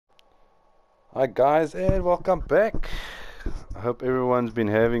Hi guys, and welcome back. I hope everyone's been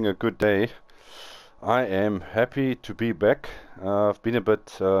having a good day. I am happy to be back. I've been a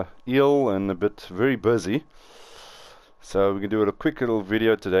bit ill and a bit very busy, so we can do a quick little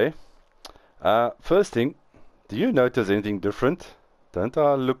video today. First thing, do you notice anything different? Don't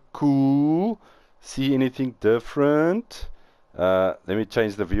I look cool? See anything different? Let me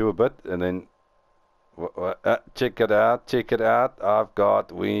change the view a bit and then check it out, check it out. I've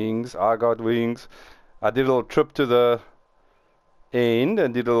got wings, I got wings. I did a little trip to the end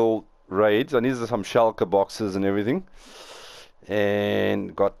and did a little raids. I needed some shulker boxes and everything,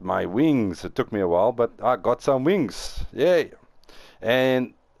 and got my wings. It took me a while, but I got some wings. Yay!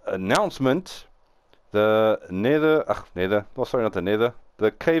 And announcement: the nether. Oh, sorry, not the nether.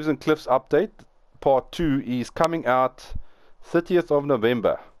 The Caves and Cliffs update, part 2, is coming out 30th of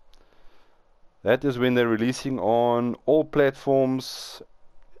November. That is when they're releasing on all platforms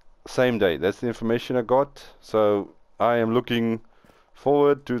same day. That's the information I got. So I am looking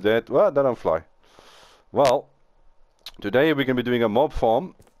forward to that. Well, that don't fly. Well, today we're going to be doing a mob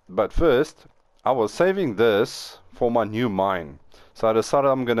farm. But first, I was saving this for my new mine. So I decided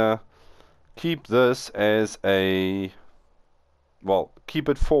I'm going to keep this as a... well, keep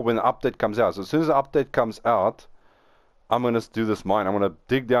it for when the update comes out. So as soon as the update comes out, I'm going to do this mine. I'm going to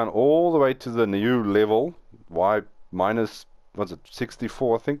dig down all the way to the new level, Y minus, what's it,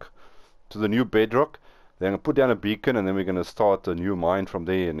 64 I think, to the new bedrock. Then I'm going to put down a beacon, and then we're going to start a new mine from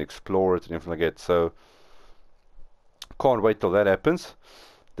there and explore it and everything like that. So, can't wait till that happens.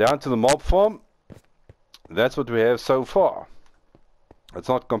 Down to the mob farm. That's what we have so far. It's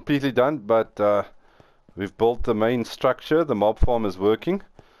not completely done, but we've built the main structure. The mob farm is working.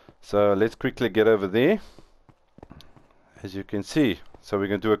 So let's quickly get over there. As you can see, so we're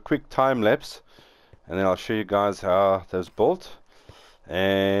going to do a quick time lapse, and then I'll show you guys how that's built.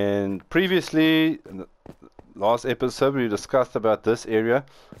 And previously, in the last episode, we discussed about this area.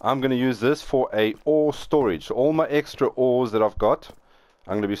 I'm going to use this for a ore storage. So all my extra ores that I've got,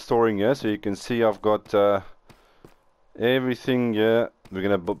 I'm going to be storing here. So you can see I've got everything here. We're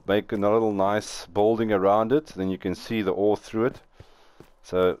going to make a little nice building around it. Then you can see the ore through it.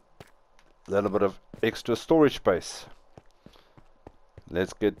 So a little bit of extra storage space.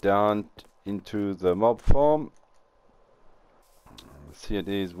 Let's get down into the mob farm. See, it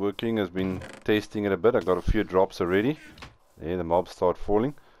is working. I've been testing it a bit. I got a few drops already. There, the mobs start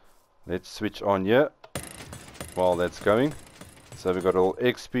falling. Let's switch on here while that's going. So we've got a little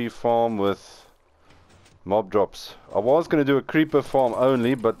XP farm with mob drops. I was going to do a creeper farm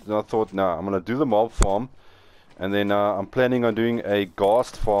only, but I thought, no, I'm going to do the mob farm, and then I'm planning on doing a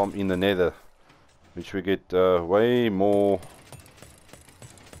ghast farm in the nether, which we get way more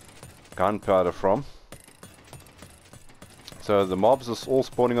gunpowder from. So the mobs are all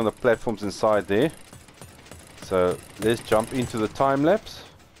spawning on the platforms inside there. So let's jump into the time lapse.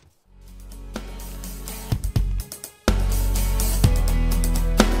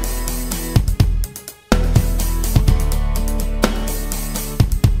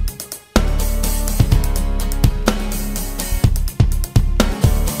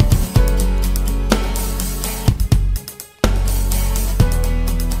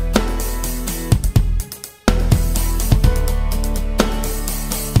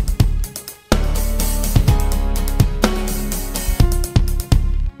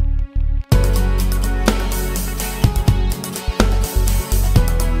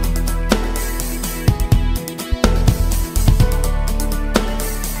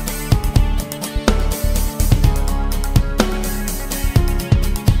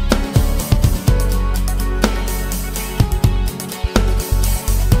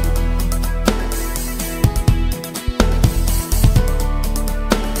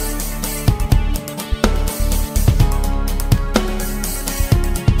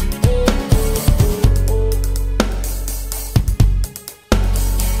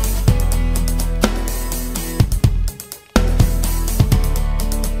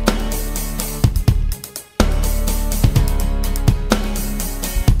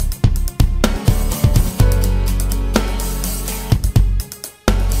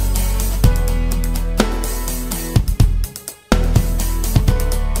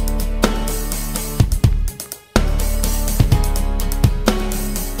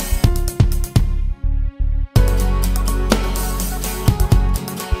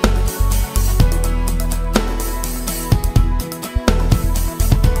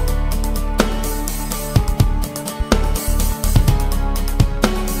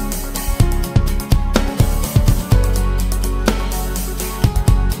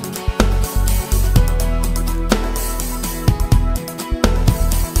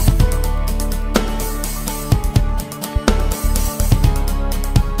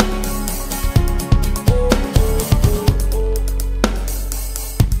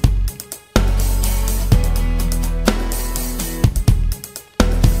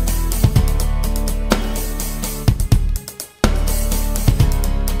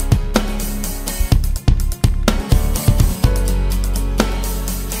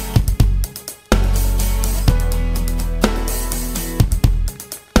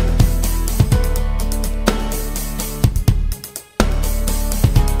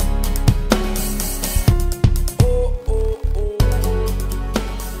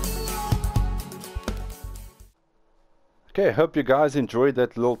 yeah, hope you guys enjoyed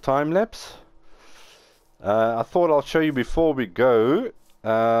that little time lapse. I thought I'll show you before we go.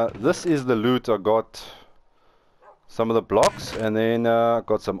 This is the loot I got. Some of the blocks, and then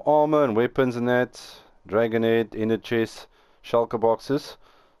got some armor and weapons and that. Dragon head, inner chest, shulker boxes.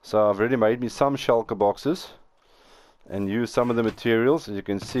 So I've already made me some shulker boxes and used some of the materials, as you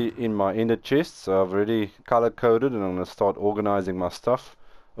can see, in my inner chest. So I've already color coded, and I'm going to start organizing my stuff.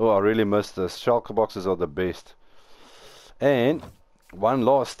 Oh, I really miss this. Shulker boxes are the best. And one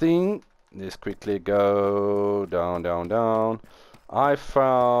last thing, let's quickly go down, down, down. I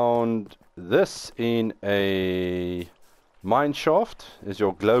found this in a mine shaft. Is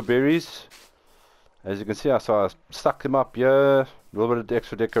your glowberries. As you can see, so I stuck them up here, a little bit of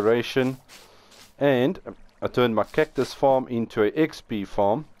extra decoration, and I turned my cactus farm into a XP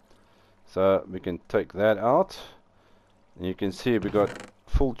farm. So we can take that out, and you can see we got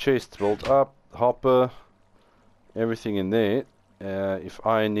full chest built up, hopper, everything in there. If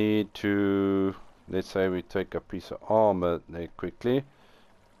I need to, let's say we take a piece of armor there quickly,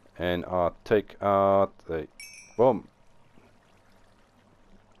 and I'll take out the boom.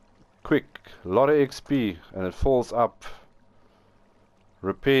 Quick, a lot of XP, and it falls up,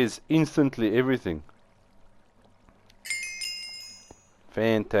 repairs instantly everything.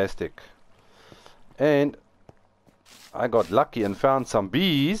 Fantastic. And I got lucky and found some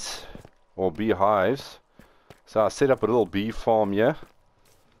bees, or beehives. So I set up a little bee farm here,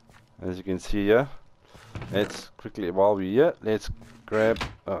 as you can see here. Let's quickly, while we're here, let's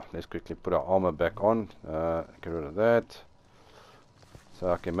quickly put our armor back on, get rid of that. So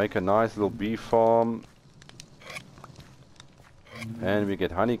I can make a nice little bee farm. And we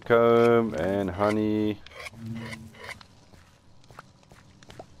get honeycomb and honey.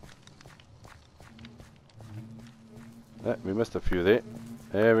 We missed a few there.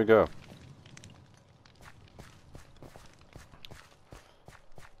 There we go.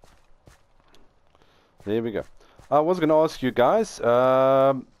 There we go. I was going to ask you guys,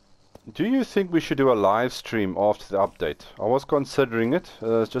 do you think we should do a live stream after the update? I was considering it.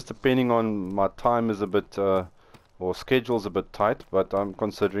 It's just depending on my time is a bit, or schedule's a bit tight, but I'm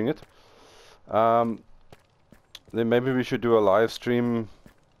considering it. Then maybe we should do a live stream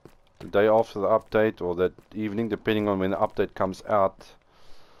the day after the update, or that evening, depending on when the update comes out.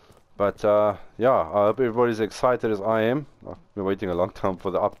 But yeah, I hope everybody's excited as I am. I've been waiting a long time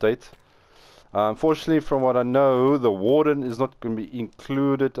for the update. Unfortunately, from what I know, the warden is not going to be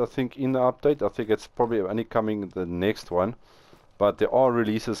included, I think, in the update. I think it's probably only coming the next one. But there are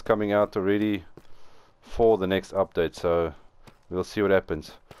releases coming out already for the next update, so we'll see what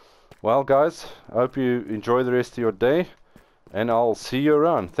happens. Well, guys, I hope you enjoy the rest of your day, and I'll see you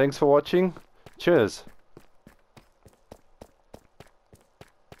around. Thanks for watching. Cheers.